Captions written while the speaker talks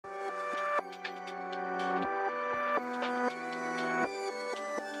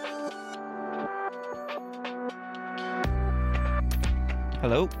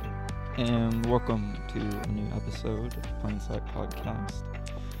Hello, and welcome to a new episode of Plainsight Podcast.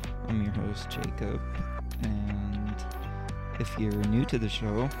 I'm your host, Jacob, and if you're new to the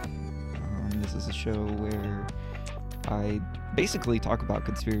show, this is a show where I basically talk about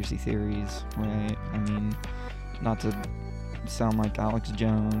conspiracy theories, right? I mean, not to sound like Alex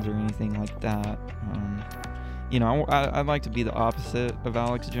Jones or anything like that. I'd like to be the opposite of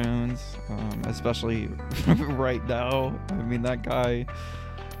Alex Jones, especially right now. I mean, that guy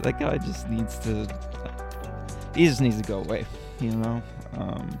just needs to go away, you know?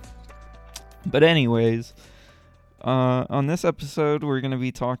 But anyways, on this episode, we're going to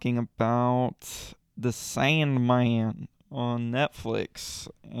be talking about the Sandman on Netflix,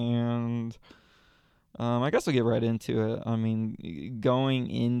 and I guess I'll get right into it. I mean, going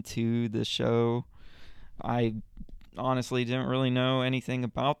into the show, I honestly didn't really know anything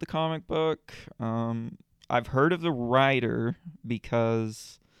about the comic book. I've heard of the writer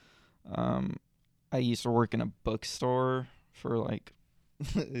because I used to work in a bookstore for like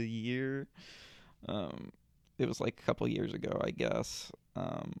a year. It was like a couple years ago, I guess.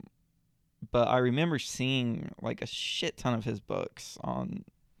 But I remember seeing like a shit ton of his books on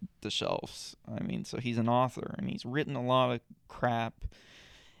the shelves. I mean, so he's an author and he's written a lot of crap.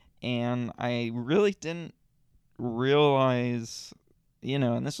 And I really didn't realize,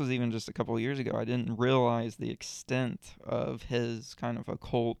 and this was even just a couple of years ago, I didn't realize the extent of his kind of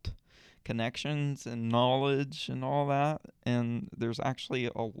occult connections and knowledge and all that. And there's actually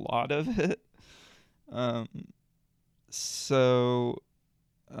a lot of it. My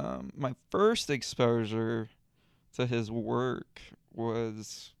first exposure to his work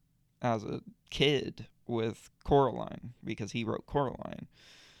was as a kid with Coraline, because he wrote Coraline.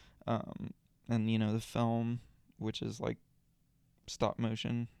 And the film, which is like stop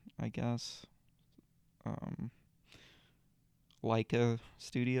motion, I guess. Leica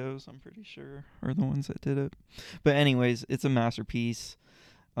Studios, I'm pretty sure, are the ones that did it. But anyways, it's a masterpiece.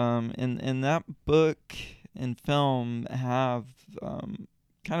 And that book and film have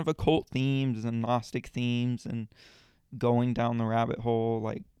kind of occult themes and Gnostic themes and going down the rabbit hole,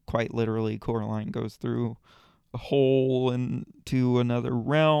 like quite literally Coraline goes through a hole into another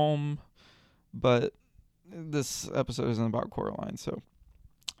realm. But this episode isn't about Coraline, so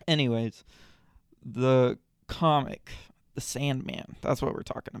anyways, the comic, The Sandman, that's what we're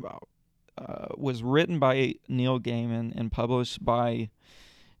talking about, was written by Neil Gaiman and published by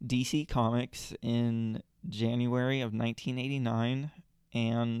DC Comics in January of 1989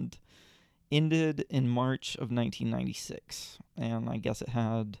 and ended in March of 1996. And I guess it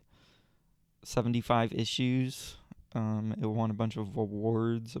had 75 issues. It won a bunch of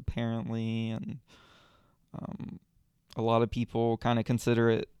awards, apparently, and a lot of people kind of consider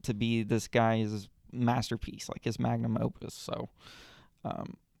it to be this guy's masterpiece, like his magnum opus. So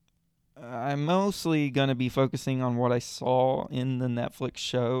I'm mostly going to be focusing on what I saw in the Netflix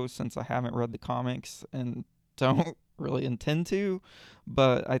show, since I haven't read the comics and don't really intend to,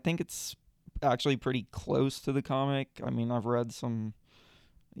 but I think it's actually pretty close to the comic. I mean, I've read some,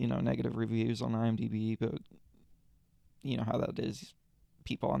 negative reviews on IMDb, but you know how that is.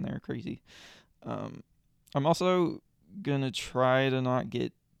 People on there are crazy. I'm also going to try to not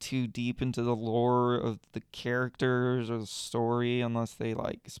get too deep into the lore of the characters or the story unless they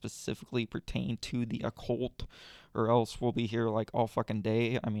like specifically pertain to the occult, or else we'll be here like all fucking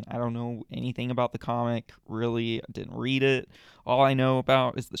day. I mean, I don't know anything about the comic, really. I didn't read it. All I know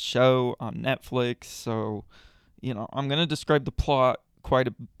about is the show on Netflix, so I'm going to describe the plot quite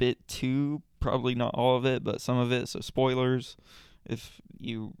a bit too, probably not all of it, but some of it, so spoilers if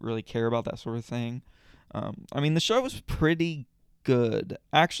you really care about that sort of thing. I mean, the show was pretty good.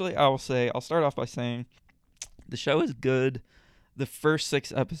 Actually, I'll start off by saying the show is good. The first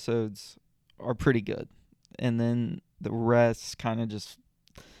 6 episodes are pretty good. And then the rest kind of just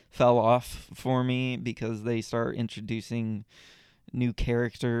fell off for me because they start introducing new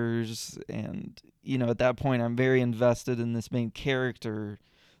characters. And, at that point, I'm very invested in this main character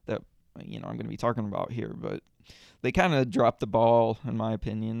that, I'm going to be talking about here. But they kind of dropped the ball, in my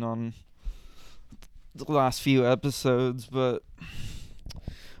opinion, on the last few episodes, but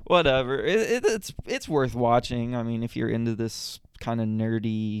whatever. It's worth watching. I mean, if you're into this kind of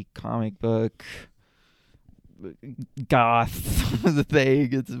nerdy comic book goth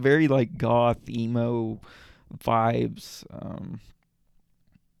thing, it's very like goth emo vibes.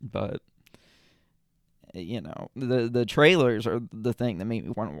 But the trailers are the thing that made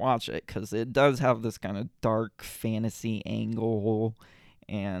me want to watch it, because it does have this kind of dark fantasy angle,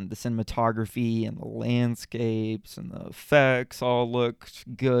 and the cinematography and the landscapes and the effects all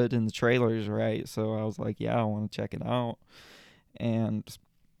looked good in the trailers, right? So I was like, yeah, I want to check it out. And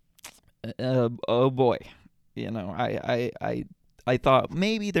oh boy, I thought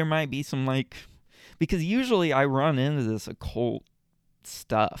maybe there might be some, like, because usually I run into this occult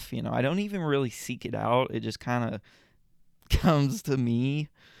stuff. I don't even really seek it out. It just kind of comes to me.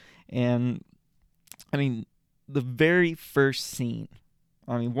 And I mean, the very first scene,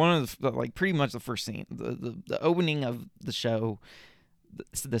 one of the, like, pretty much the first scene, the opening of the show,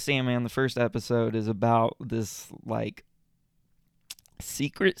 the Sandman, the first episode, is about this, like,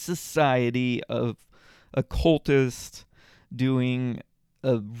 secret society of occultists doing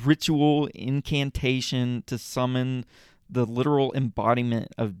a ritual incantation to summon the literal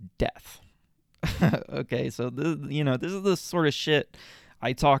embodiment of death. Okay, so this is the sort of shit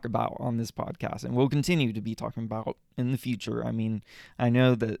I talk about on this podcast, and will continue to be talking about in the future. I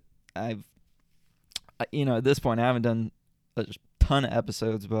know that at this point I haven't done a ton of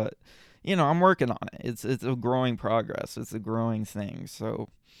episodes, but I'm working on it. It's a growing progress. It's a growing thing. So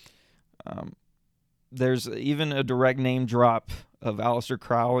there's even a direct name drop of Aleister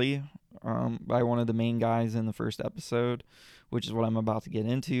Crowley by one of the main guys in the first episode, which is what I'm about to get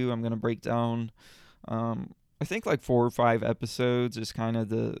into. I'm going to break down, I think, like 4 or 5 episodes, just kind of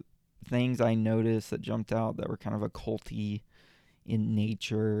the things I noticed that jumped out that were kind of occulty in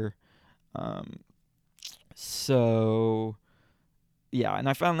nature. So yeah, and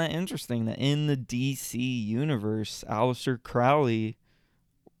I found that interesting that in the DC universe, Aleister Crowley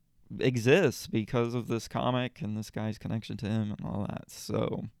exists because of this comic and this guy's connection to him and all that.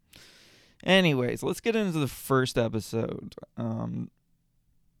 So anyways, let's get into the first episode.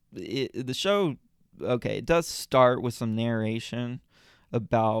 The show, okay, it does start with some narration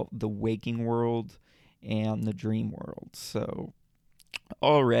about the waking world and the dream world. So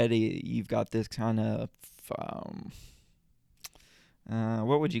already you've got this kind of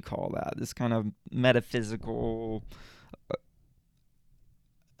what would you call that? This kind of metaphysical,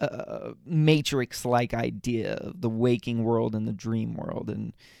 matrix-like idea of the waking world and the dream world.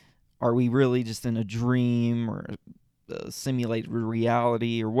 And are we really just in a dream or a simulated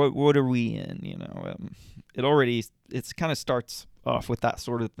reality, or what are we in? It kind of starts off with that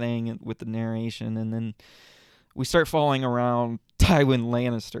sort of thing with the narration, and then we start following around Tywin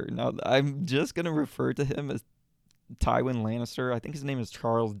Lannister. Now, I'm just going to refer to him as Tywin Lannister. I think his name is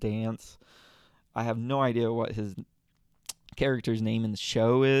Charles Dance. I have no idea what his character's name in the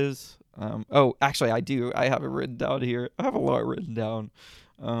show is. Actually, I do. I have it written down here. I have a lot written down.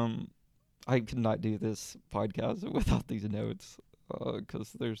 I could not do this podcast without these notes,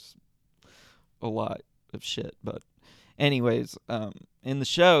 because there's a lot of shit. But anyways, in the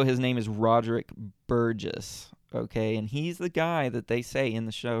show, his name is Roderick Burgess. Okay, and he's the guy that they say in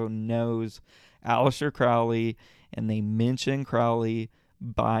the show knows Aleister Crowley, and they mention Crowley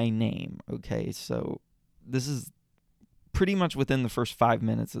by name. Okay, so this is pretty much within the first 5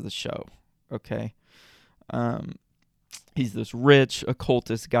 minutes of the show. Okay, he's this rich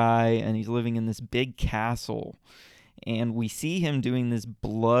occultist guy, and he's living in this big castle, and we see him doing this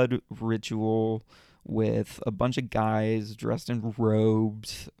blood ritual with a bunch of guys dressed in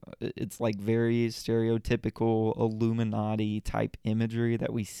robes. It's like very stereotypical Illuminati type imagery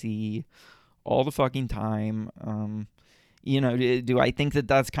that we see all the fucking time. Do I think that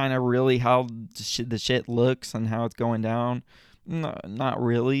that's kind of really how the shit looks and how it's going down? No, not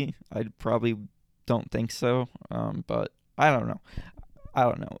really. I probably don't think so. But I don't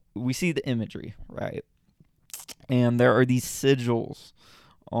know. We see the imagery, right? And there are these sigils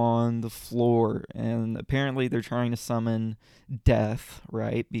on the floor, and apparently they're trying to summon death,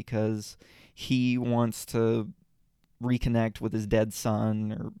 right? Because he wants to reconnect with his dead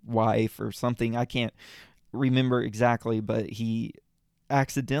son or wife or something. I can't remember exactly, but he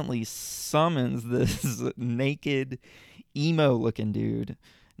accidentally summons this naked, emo-looking dude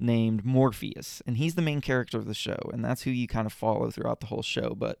named Morpheus, and he's the main character of the show, and that's who you kind of follow throughout the whole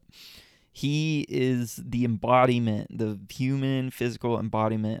show. But he is the embodiment, the human physical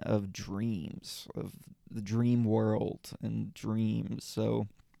embodiment of dreams, of the dream world and dreams. So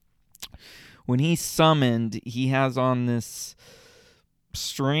when he's summoned, he has on this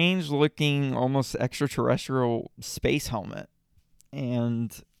strange looking, almost extraterrestrial space helmet.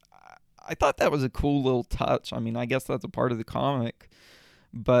 And I thought that was a cool little touch. I guess that's a part of the comic,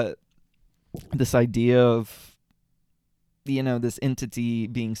 but this idea of, this entity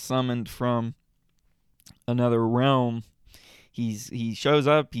being summoned from another realm, he shows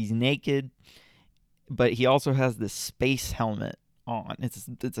up, he's naked, but he also has this space helmet on.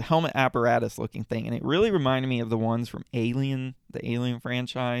 It's a helmet apparatus looking thing, and it really reminded me of the ones from Alien, the Alien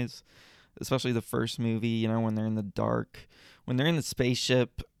franchise, especially the first movie, when they're in the dark, when they're in the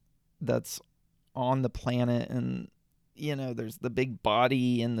spaceship that's on the planet, and there's the big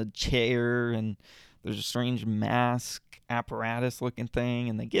body in the chair, and there's a strange mask apparatus looking thing,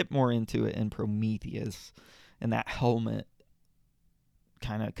 and they get more into it in Prometheus, and that helmet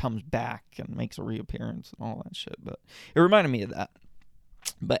kind of comes back and makes a reappearance and all that shit. But it reminded me of that.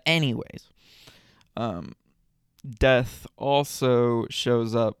 But anyways, Death also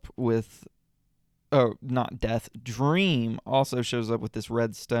shows up with, not Death, Dream also shows up with this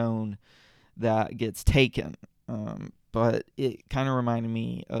red stone that gets taken. But it kind of reminded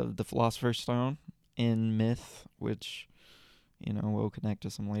me of the Philosopher's Stone in Myth, which, will connect to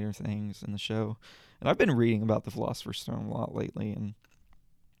some later things in the show. And I've been reading about the Philosopher's Stone a lot lately, and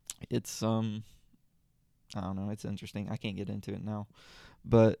it's, I don't know, it's interesting. I can't get into it now.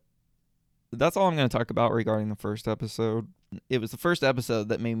 But that's all I'm going to talk about regarding the first episode. It was the first episode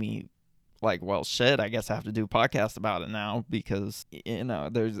that made me like, well, shit, I guess I have to do a podcast about it now, because,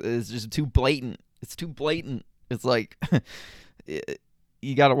 it's just too blatant. It's too blatant. It's like,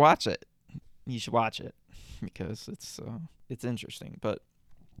 you got to watch it. You should watch it because it's interesting. But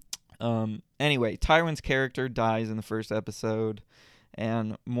anyway, Tywin's character dies in the first episode,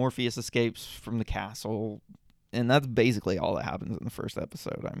 and Morpheus escapes from the castle, and that's basically all that happens in the first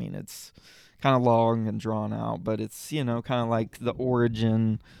episode. I mean, it's kind of long and drawn out, but it's, kind of like the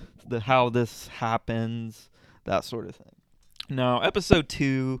origin, how this happens, that sort of thing. Now, episode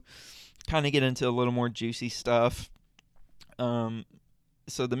 2, kind of get into a little more juicy stuff.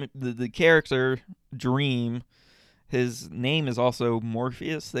 So the character, Dream, his name is also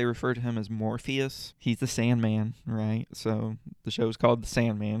Morpheus. They refer to him as Morpheus. He's the Sandman, right? So the show's called The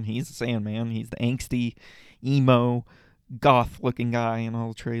Sandman. He's the Sandman. He's the angsty, emo, goth-looking guy in all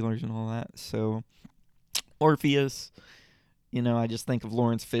the trailers and all that. So Morpheus, I just think of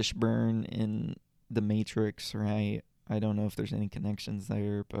Lawrence Fishburne in The Matrix, right? I don't know if there's any connections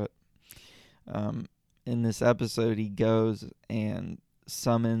there, but in this episode, he goes and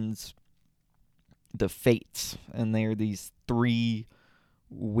summons the Fates, and they're these 3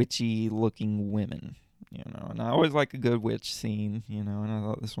 witchy-looking women, and I always like a good witch scene, and I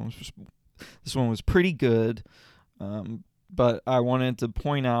thought this one was pretty good, but I wanted to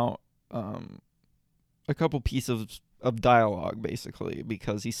point out a couple pieces of dialogue, basically,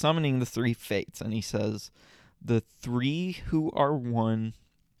 because he's summoning the 3 Fates, and he says, "The 3 who are one,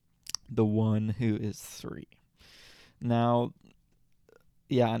 the one who is 3." Now,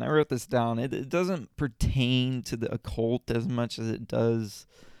 yeah, and I wrote this down. It doesn't pertain to the occult as much as it does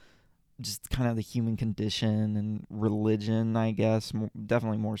just kind of the human condition and religion, I guess.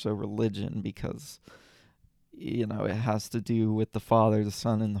 Definitely more so religion, because, it has to do with the Father, the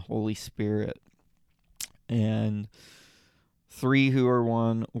Son, and the Holy Spirit. And 3 who are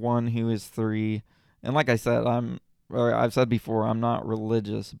one, one who is 3. And like I said, I've said before, I'm not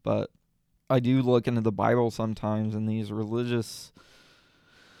religious, but I do look into the Bible sometimes, and these religious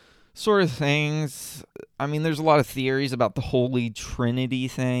sort of things. I mean, there's a lot of theories about the Holy Trinity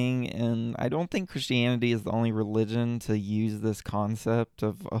thing, and I don't think Christianity is the only religion to use this concept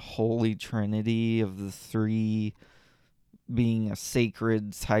of a Holy Trinity, of the 3 being a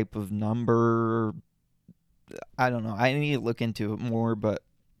sacred type of number. I don't know. I need to look into it more, but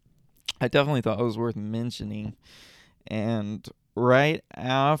I definitely thought it was worth mentioning. And right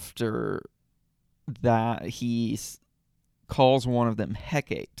after that, he calls one of them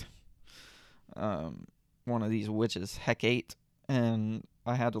Hecate. One of these witches, Hecate, and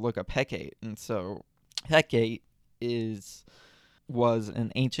I had to look up Hecate, and so Hecate was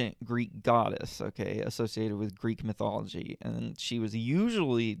an ancient Greek goddess, associated with Greek mythology, and she was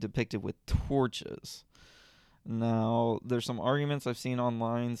usually depicted with torches. Now, there's some arguments I've seen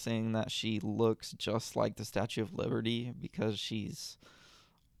online saying that she looks just like the Statue of Liberty, because she's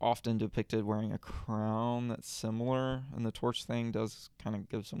often depicted wearing a crown that's similar, and the torch thing does kind of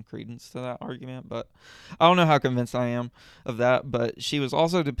give some credence to that argument, but I don't know how convinced I am of that. But she was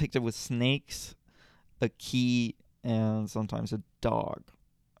also depicted with snakes, a key, and sometimes a dog.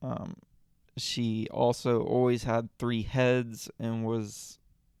 She also always had 3 heads and was,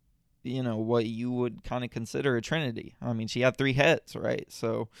 what you would kind of consider a trinity. I mean, she had 3 heads, right?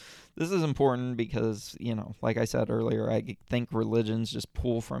 So this is important because, like I said earlier, I think religions just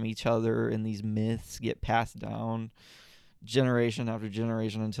pull from each other, and these myths get passed down generation after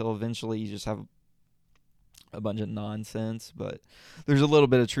generation until eventually you just have a bunch of nonsense. But there's a little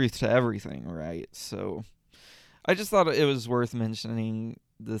bit of truth to everything, right? So I just thought it was worth mentioning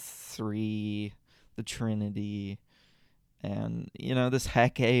the 3, the Trinity. And, this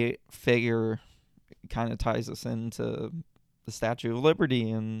Hecate figure kind of ties us into the Statue of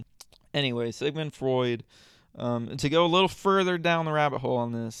Liberty. And anyway, Sigmund Freud, to go a little further down the rabbit hole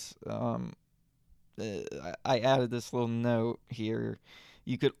on this, I added this little note here.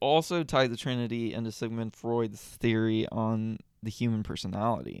 You could also tie the Trinity into Sigmund Freud's theory on the human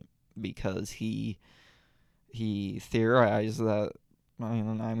personality, because he theorized that, I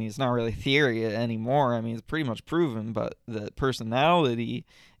mean, it's not really theory anymore. I mean, it's pretty much proven, but the personality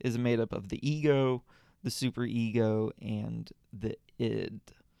is made up of the ego, the superego, and the id.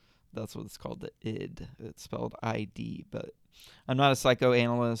 That's what it's called, the id. It's spelled ID, but I'm not a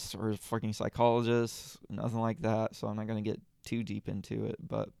psychoanalyst or a fucking psychologist, nothing like that, so I'm not going to get too deep into it,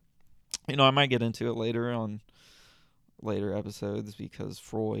 but, I might get into it later on later episodes, because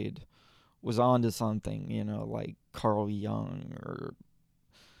Freud was onto something, like Carl Jung, or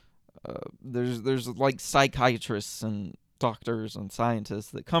there's like psychiatrists and doctors and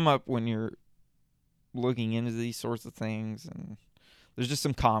scientists that come up when you're looking into these sorts of things, and there's just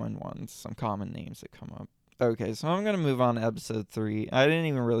some common ones, some common names that come up. Okay, so I'm going to move on to episode 3. I didn't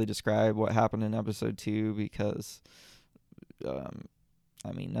even really describe what happened in episode 2 because,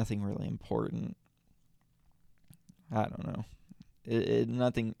 nothing really important. I don't know.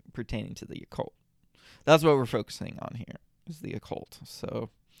 Nothing pertaining to the occult. That's what we're focusing on here, is the occult. So,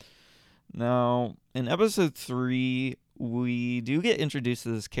 now, in episode 3, we do get introduced to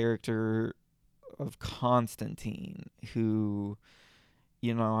this character of Constantine, who,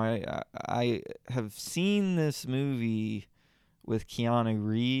 I have seen this movie with Keanu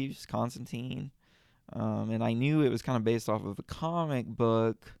Reeves, Constantine, and I knew it was kind of based off of a comic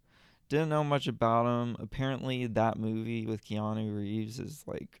book. Didn't know much about him. Apparently, that movie with Keanu Reeves is,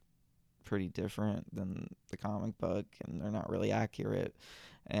 like, pretty different than the comic book, and they're not really accurate.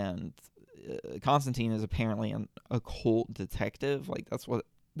 And Constantine is apparently an occult detective. Like, that's what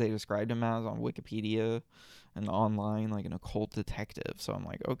they described him as on Wikipedia and online, like an occult detective. So I'm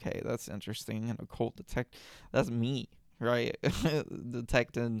like, okay, that's interesting. An occult detective. That's me, right?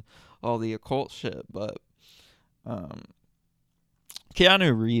 Detecting all the occult shit. But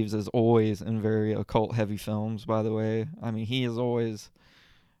Keanu Reeves is always in very occult heavy films, by the way. I mean, he is always...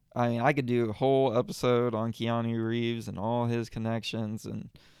 I could do a whole episode on Keanu Reeves and all his connections, and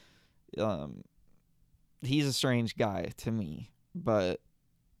he's a strange guy to me. But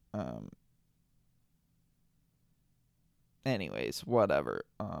anyways, whatever.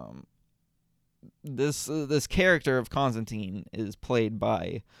 This character of Constantine is played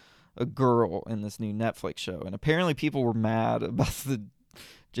by a girl in this new Netflix show, and apparently people were mad about the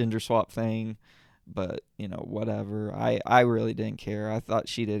gender swap thing, but whatever. I really didn't care. I thought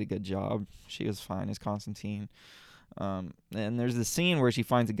she did a good job. She was fine as Constantine. And there's this scene where she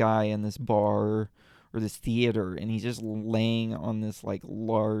finds a guy in this bar or this theater, and he's just laying on this like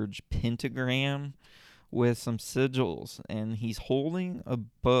large pentagram with some sigils, and he's holding a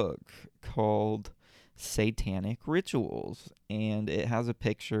book called Satanic Rituals, and it has a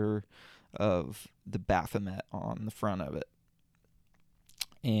picture of the Baphomet on the front of it.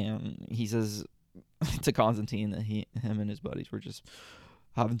 And he says to Constantine that him and his buddies were just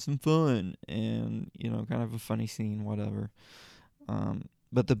having some fun, and kind of a funny scene, whatever.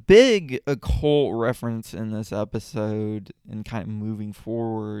 But the big occult reference in this episode, and kind of moving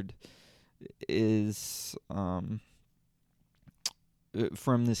forward, is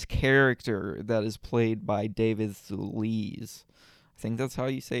from this character that is played by David Thewlis. I think that's how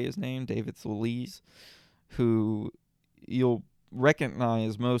you say his name, David Thewlis, who you'll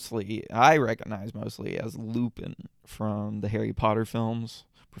recognize mostly, I recognize mostly as Lupin from the Harry Potter films.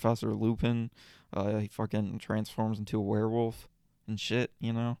 Professor Lupin, he fucking transforms into a werewolf and shit,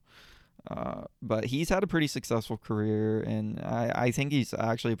 but he's had a pretty successful career, and I think he's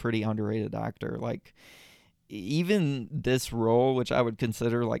actually a pretty underrated actor. Like, even this role, which I would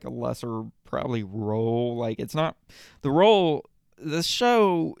consider like a lesser probably role, like it's not the role, this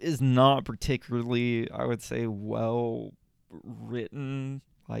show is not particularly, I would say, well written,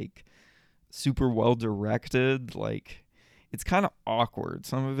 like super well directed. Like, it's kind of awkward.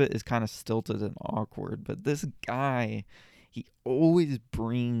 Some of it is kind of stilted and awkward, but this guy, he always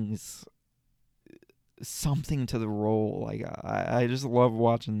brings something to the role. Like, I just love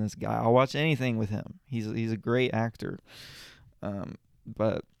watching this guy. I'll watch anything with him. He's a great actor.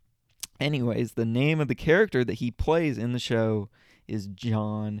 But anyways, the name of the character that he plays in the show is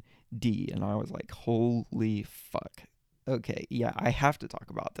John D. And I was like, holy fuck. Okay, yeah, I have to talk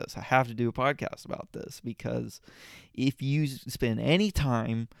about this. I have to do a podcast about this, because if you spend any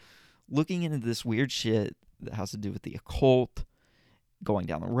time looking into this weird shit that has to do with the occult, going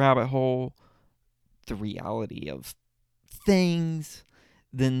down the rabbit hole, the reality of things,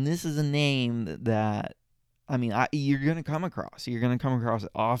 then this is a name that I mean, you're gonna come across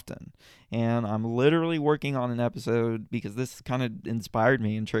it often, and I'm literally working on an episode because this kind of inspired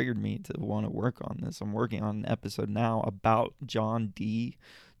me and triggered me to want to work on this. I'm working on an episode now about John Dee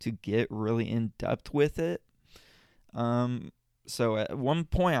to get really in depth with it. So at one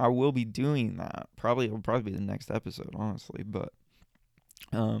point I will be doing that. It'll probably be the next episode, honestly, but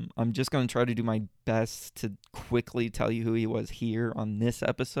I'm just gonna try to do my best to quickly tell you who he was here on this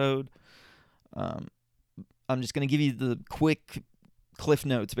episode. I'm just going to give you the quick cliff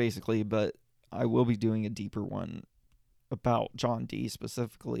notes, basically, but I will be doing a deeper one about John Dee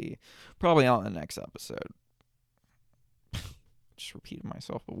specifically, probably on the next episode. Just repeating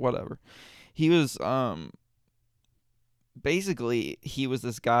myself, but whatever. He was, basically, he was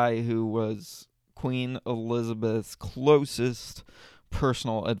this guy who was Queen Elizabeth's closest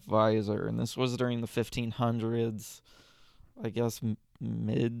personal advisor, and this was during the 1500s, I guess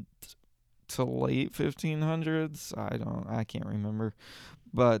mid to late 1500s. I can't remember,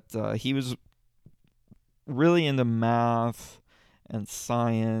 but he was really into math and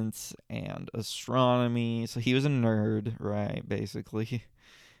science and astronomy, so he was a nerd, right, basically.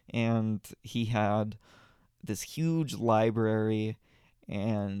 And he had this huge library,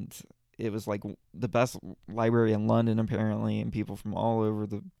 and it was like the best library in London, apparently, and people from all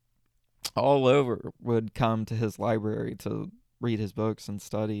over would come to his library to read his books and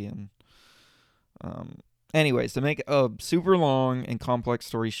study. And anyways, to make a super long and complex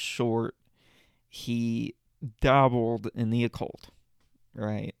story short, he dabbled in the occult,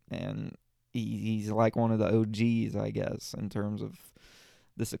 right? And he's like one of the OGs, I guess, in terms of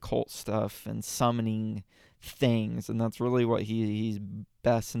this occult stuff and summoning things, and that's really what he's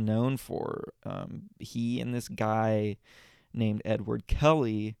best known for. He and this guy named Edward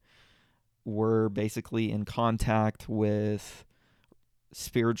Kelly were basically in contact with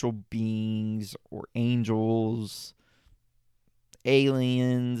spiritual beings or angels,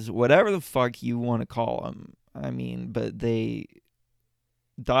 aliens, whatever the fuck you want to call them. I mean, but they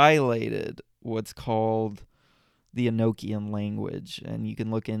dilated what's called the Enochian language, and you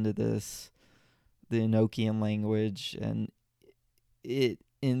can look into this, the Enochian language, and it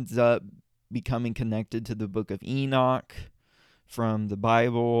ends up becoming connected to the book of Enoch from the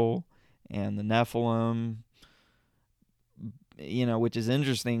Bible and the Nephilim, which is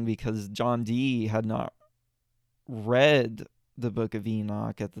interesting because John Dee had not read the book of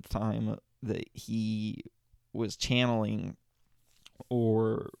Enoch at the time that he was channeling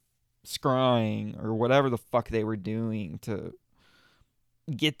or scrying or whatever the fuck they were doing to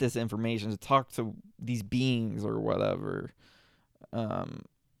get this information, to talk to these beings or whatever.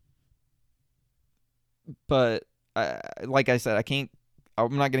 But like I said,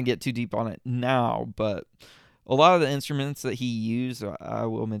 I'm not going to get too deep on it now, but a lot of the instruments that he used, I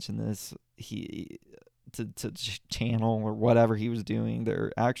will mention this, to channel or whatever he was doing,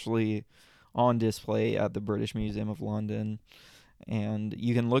 they're actually on display at the British Museum of London, and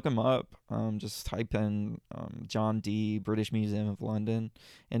you can look them up. Just type in John Dee, British Museum of London,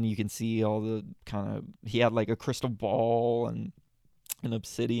 and you can see all the kind of, he had like a crystal ball and an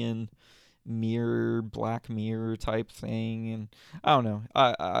obsidian mirror, black mirror type thing, and I don't know,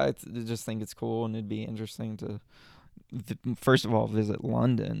 I just think it's cool, and it'd be interesting to first of all visit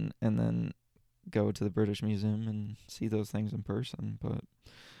London and then go to the British Museum and see those things in person. But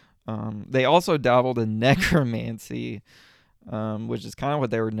they also dabbled in necromancy, which is kind of what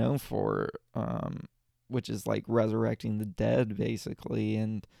they were known for, which is like resurrecting the dead, basically.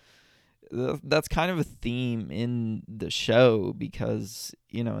 And that's kind of a theme in the show because,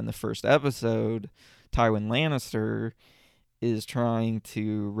 in the first episode, Tywin Lannister is trying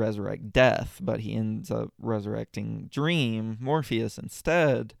to resurrect Death, but he ends up resurrecting Dream, Morpheus,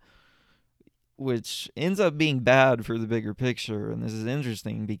 instead, which ends up being bad for the bigger picture. And this is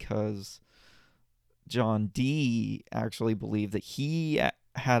interesting because John Dee actually believed that he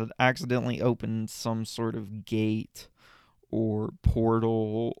had accidentally opened some sort of gate or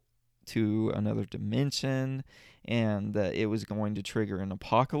portal to another dimension, and that it was going to trigger an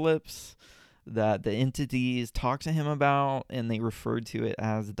apocalypse that the entities talked to him about, and they referred to it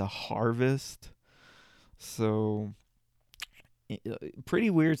as the harvest. So pretty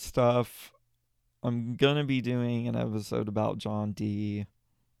weird stuff. I'm gonna be doing an episode about John Dee.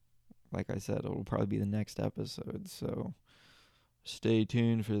 Like I said, it'll probably be the next episode, so stay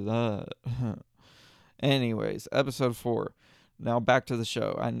tuned for that. Anyways, episode 4. Now back to the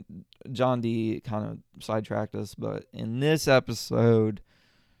show. John Dee kind of sidetracked us, but in this episode,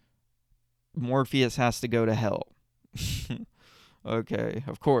 Morpheus has to go to hell. Okay,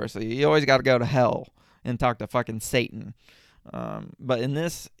 of course. You always got to go to hell and talk to fucking Satan. But in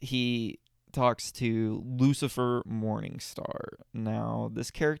this, he talks to Lucifer Morningstar. Now,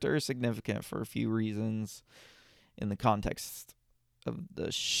 this character is significant for a few reasons. In the context of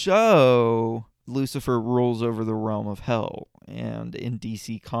the show, Lucifer rules over the realm of hell, and in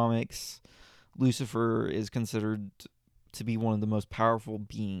DC Comics, Lucifer is considered to be one of the most powerful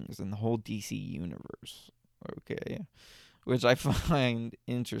beings in the whole DC universe. Okay. Which I find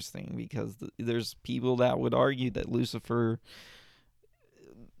interesting because there's people that would argue that Lucifer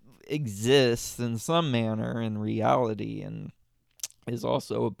exists in some manner in reality and is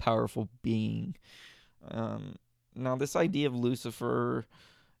also a powerful being. Now, this idea of Lucifer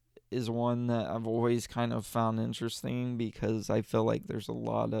is one that I've always kind of found interesting because I feel like there's a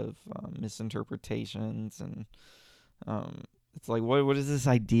lot of misinterpretations, and it's like, what is this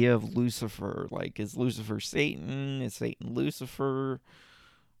idea of Lucifer? Like, is Lucifer Satan? Is Satan Lucifer?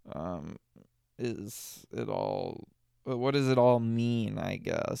 Is it all? What does it all mean, I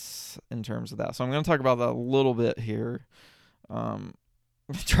guess, in terms of that? So I'm going to talk about that a little bit here.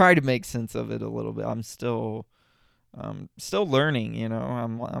 Try to make sense of it a little bit. I'm still learning, you know.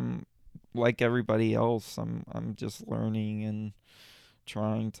 I'm like everybody else. I'm just learning and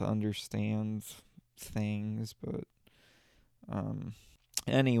trying to understand things, but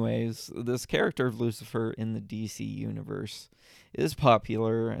anyways, this character of Lucifer in the DC universe is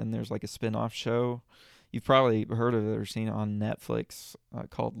popular, and there's like a spin-off show. You've probably heard of it or seen it on Netflix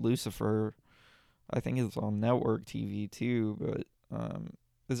called Lucifer. I think it's on network TV too, but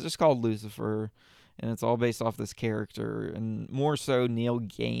it's just called Lucifer, and it's all based off this character, and more so Neil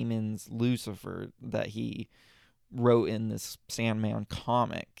Gaiman's Lucifer that he wrote in this Sandman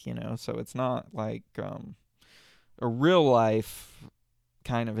comic, you know. So it's not like a real life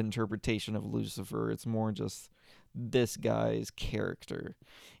kind of interpretation of Lucifer. It's more just this guy's character.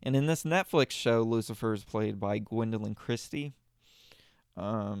 And in this Netflix show, Lucifer is played by Gwendolyn Christie.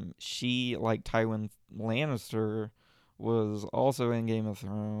 She, like Tywin Lannister, was also in Game of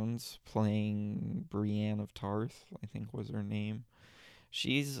Thrones, playing Brienne of Tarth, I think was her name.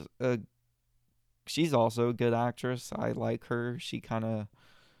 She's also a good actress. I like her. She kind of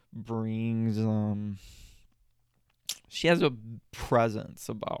brings she has a presence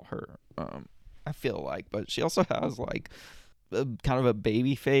about her. I feel like, but she also has like kind of a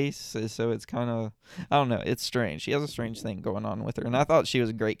baby face, so it's kind of, I don't know, it's strange. She has a strange thing going on with her, and I thought she was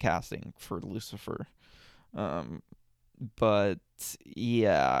a great casting for Lucifer. But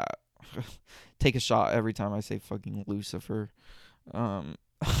yeah, take a shot every time I say fucking Lucifer.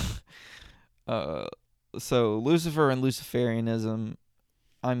 So Lucifer and Luciferianism,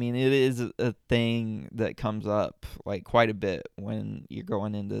 I mean, it is a thing that comes up like quite a bit when you're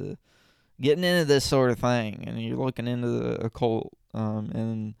getting into this sort of thing, and you're looking into the occult.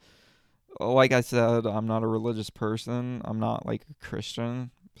 And like I said, I'm not a religious person. I'm not like a Christian,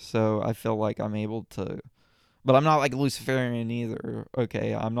 so I feel like I'm able to. But I'm not like Luciferian either.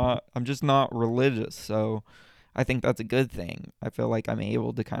 Okay, I'm just not religious, so I think that's a good thing. I feel like I'm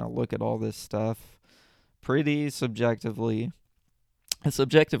able to kind of look at all this stuff pretty subjectively, as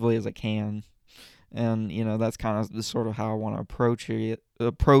subjectively as I can. And, you know, that's kind of the sort of how I want to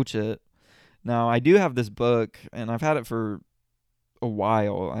approach it. Now, I do have this book, and I've had it for a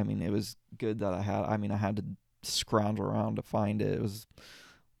while. I mean, it was good that I had to scrounge around to find it. It was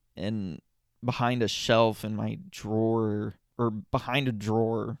behind a shelf in my drawer, or behind a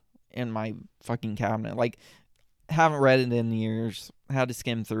drawer in my fucking cabinet. Like, haven't read it in years. Had to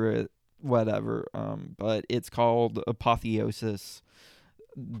skim through it, whatever. But it's called Apotheosis,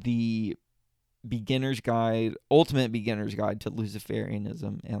 the ultimate beginner's guide to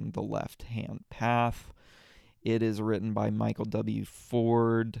Luciferianism and the left-hand path. It is written by Michael W.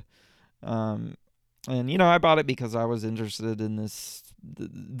 Ford. And, you know, I bought it because I was interested in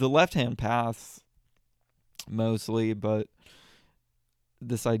the left-hand path mostly, but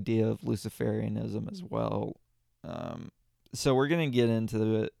this idea of Luciferianism as well. So we're going to get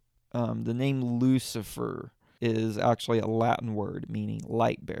into it. The name Lucifer is actually a Latin word meaning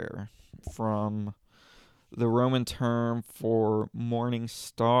light bearer, from the Roman term for morning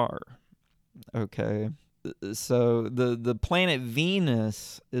star. Okay. So the planet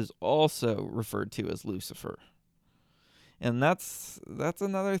Venus is also referred to as Lucifer. And that's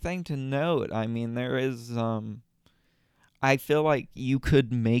another thing to note. I mean, there is I feel like you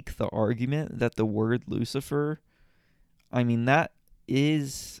could make the argument that the word Lucifer, I mean, that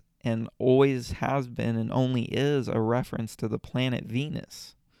is and always has been and only is a reference to the planet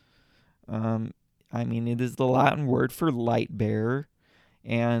Venus. I mean, it is the Latin word for light bearer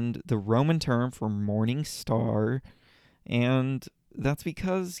and the Roman term for morning star, and that's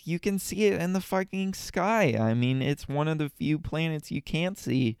because you can see it in the fucking sky. I mean, it's one of the few planets you can't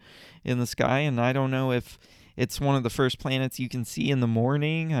see in the sky, and I don't know if it's one of the first planets you can see in the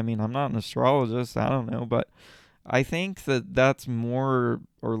morning. I mean, I'm not an astrologist, I don't know, but I think that that's more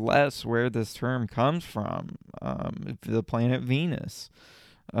or less where this term comes from, the planet Venus.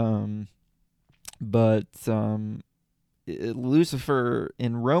 Um, but Lucifer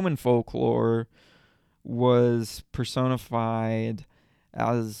in Roman folklore was personified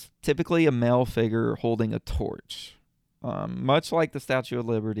as typically a male figure holding a torch, much like the Statue of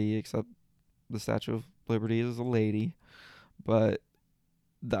Liberty, except the Statue of Liberty is a lady. But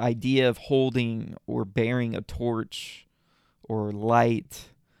the idea of holding or bearing a torch or light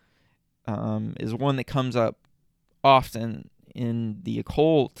is one that comes up often in the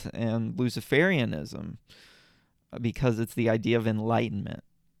occult and Luciferianism, because it's the idea of enlightenment,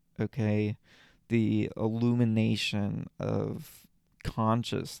 okay? The illumination of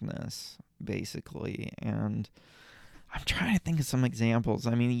consciousness, basically. And I'm trying to think of some examples.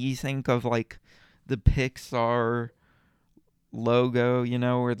 I mean, you think of like the Pixar logo,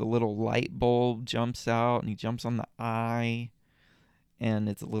 where the little light bulb jumps out and he jumps on the eye, and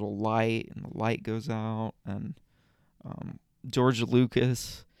it's a little light and the light goes out. And George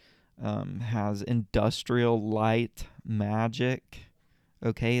Lucas has industrial light magic.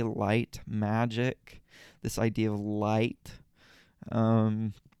 Okay, light magic. This idea of light.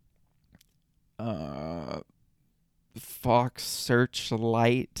 Fox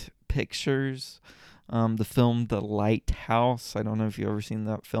Searchlight Pictures. The film The Lighthouse. I don't know if you've ever seen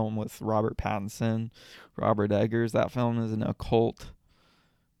that film with Robert Pattinson, Robert Eggers. That film is an occult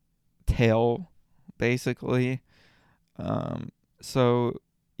tale, basically. So,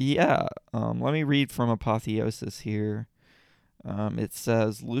 yeah. Let me read from Apotheosis here. It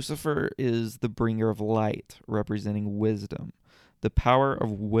says, Lucifer is the bringer of light, representing wisdom, the power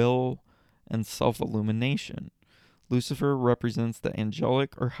of will and self-illumination. Lucifer represents the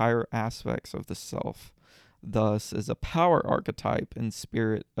angelic or higher aspects of the self, thus is a power archetype and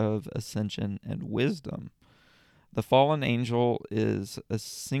spirit of ascension and wisdom. The fallen angel is a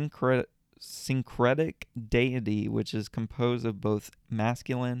syncretic deity which is composed of both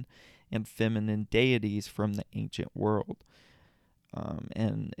masculine and feminine deities from the ancient world.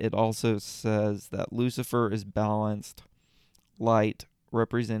 And it also says that Lucifer is balanced light,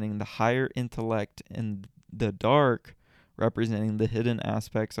 representing the higher intellect, and the dark, representing the hidden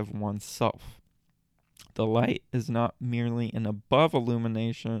aspects of oneself. The light is not merely an above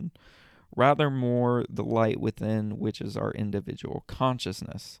illumination, rather more the light within, which is our individual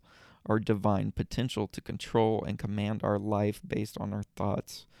consciousness, our divine potential to control and command our life based on our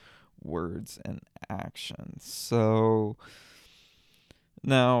thoughts, words, and actions. So,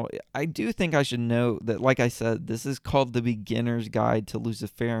 now, I do think I should note that, like I said, this is called The Beginner's Guide to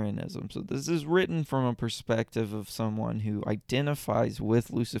Luciferianism. So this is written from a perspective of someone who identifies with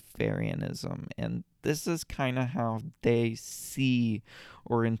Luciferianism. And this is kind of how they see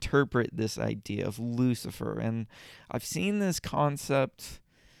or interpret this idea of Lucifer. And I've seen this concept.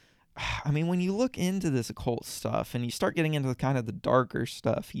 I mean, when you look into this occult stuff and you start getting into kind of the darker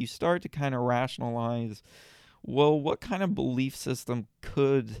stuff, you start to kind of rationalize, well, what kind of belief system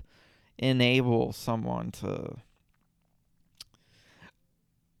could enable someone to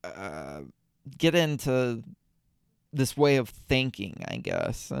get into this way of thinking, I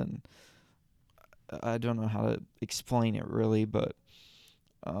guess? And I don't know how to explain it really, but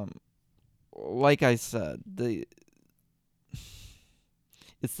like I said,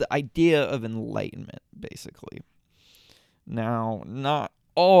 it's the idea of enlightenment, basically. Now, not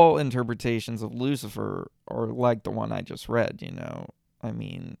all interpretations of Lucifer are like the one I just read, I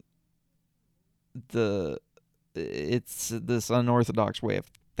mean, it's this unorthodox way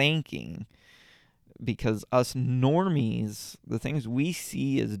of thinking, because us normies, the things we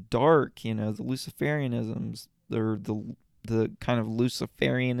see as dark, the Luciferianisms, or the kind of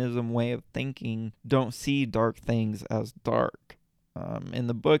Luciferianism way of thinking, don't see dark things as dark. And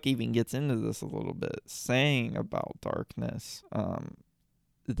the book even gets into this a little bit, saying about darkness,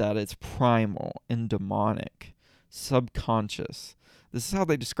 that it's primal and demonic, subconscious. This is how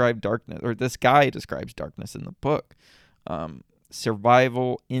they describe darkness, or this guy describes darkness in the book.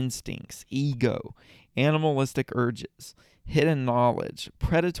 Survival instincts, ego, animalistic urges, hidden knowledge,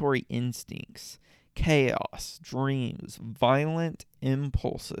 predatory instincts, chaos, dreams, violent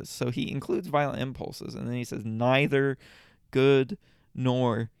impulses. So he includes violent impulses, and then he says neither good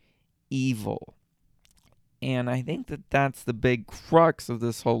nor evil. And I think that that's the big crux of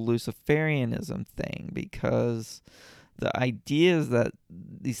this whole Luciferianism thing, because the idea is that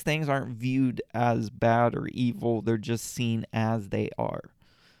these things aren't viewed as bad or evil. They're just seen as they are.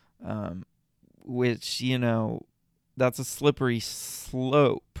 Which, that's a slippery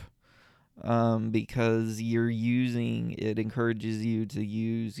slope. Because it encourages you to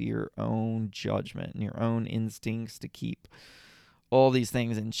use your own judgment and your own instincts to keep all these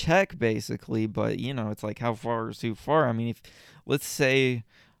things in check, basically. But, it's like, how far is too far? I mean,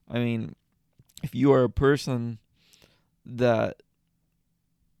 if you are a person that,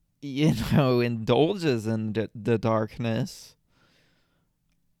 indulges in the darkness,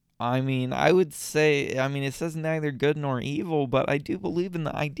 I would say, it says neither good nor evil, but I do believe in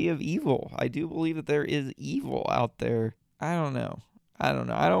the idea of evil. I do believe that there is evil out there. I don't know. I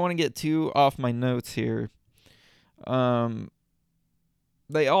don't want to get too off my notes here.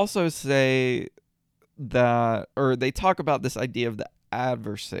 They also say that, or they talk about this idea of the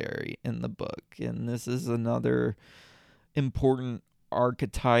adversary in the book, and this is another important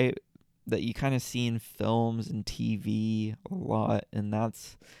archetype that you kind of see in films and TV a lot, and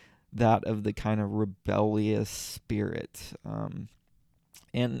that's that of the kind of rebellious spirit.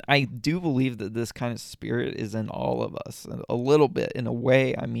 And I do believe that this kind of spirit is in all of us, a little bit, in a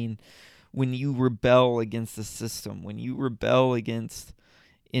way. When you rebel against the system, when you rebel against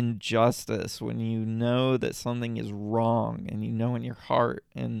injustice, when you know that something is wrong, and you know in your heart,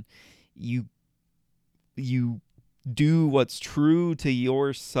 and you do what's true to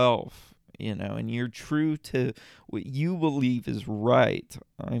yourself, and you're true to what you believe is right,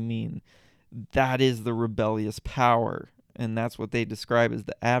 that is the rebellious power, and that's what they describe as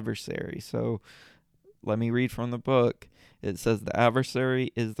the adversary. So let me read from the book. It says the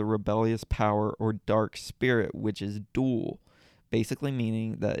adversary is the rebellious power or dark spirit, which is dual, basically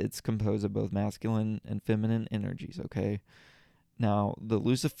meaning that it's composed of both masculine and feminine energies, okay? Now, the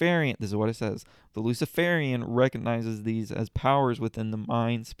Luciferian, this is what it says, the Luciferian recognizes these as powers within the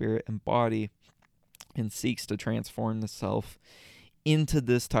mind, spirit, and body, and seeks to transform the self into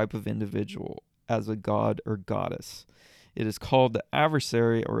this type of individual as a god or goddess. It is called the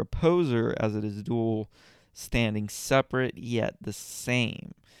adversary or opposer, as it is dual, standing separate yet the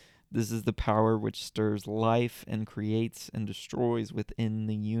same. This is the power which stirs life and creates and destroys within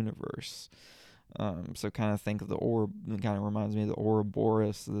the universe. So kind of think of the orb. It kind of reminds me of the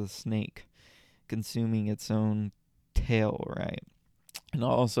Ouroboros, the snake consuming its own tail, right? And it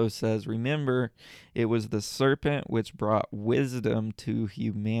also says, remember, it was the serpent which brought wisdom to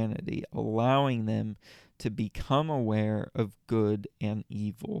humanity, allowing them to become aware of good and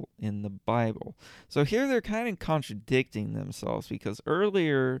evil in the Bible. So here they're kind of contradicting themselves, because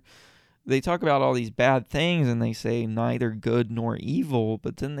earlier they talk about all these bad things and they say neither good nor evil,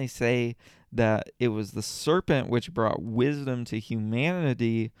 but then they say that it was the serpent which brought wisdom to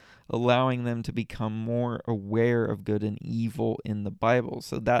humanity, allowing them to become more aware of good and evil in the Bible.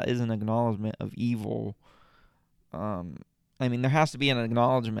 So that is an acknowledgement of evil. There has to be an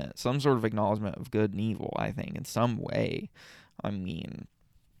acknowledgement, some sort of acknowledgement of good and evil, I think, in some way.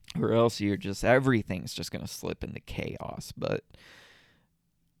 Or else everything's just going to slip into chaos. But,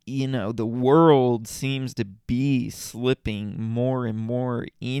 the world seems to be slipping more and more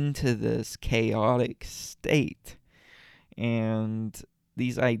into this chaotic state. And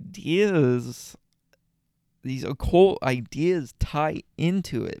these ideas, these occult ideas tie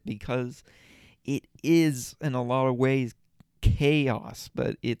into it, because it is, in a lot of ways, chaos,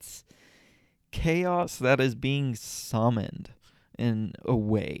 but it's chaos that is being summoned in a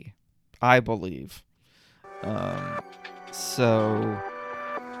way, I believe. So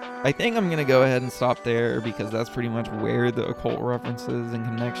I think I'm going to go ahead and stop there, because that's pretty much where the occult references and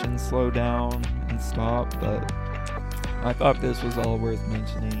connections slow down and stop. But I thought this was all worth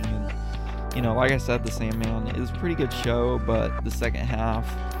mentioning. And, like I said, the Sandman is a pretty good show, but the second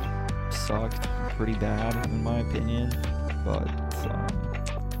half sucked pretty bad, in my opinion. But,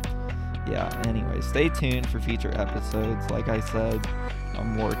 anyway, stay tuned for future episodes. Like I said,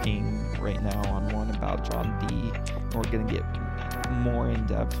 I'm working right now on one about John Dee. We're going to get more in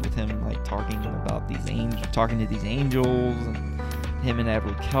depth with him, like talking to these angels, and him and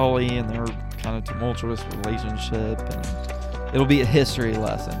Edward Kelly and their kind of tumultuous relationship. And it'll be a history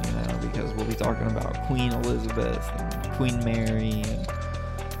lesson, because we'll be talking about Queen Elizabeth and Queen Mary and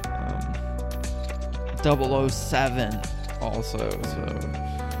 007 also. So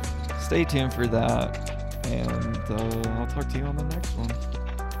stay tuned for that, and I'll talk to you on the next one.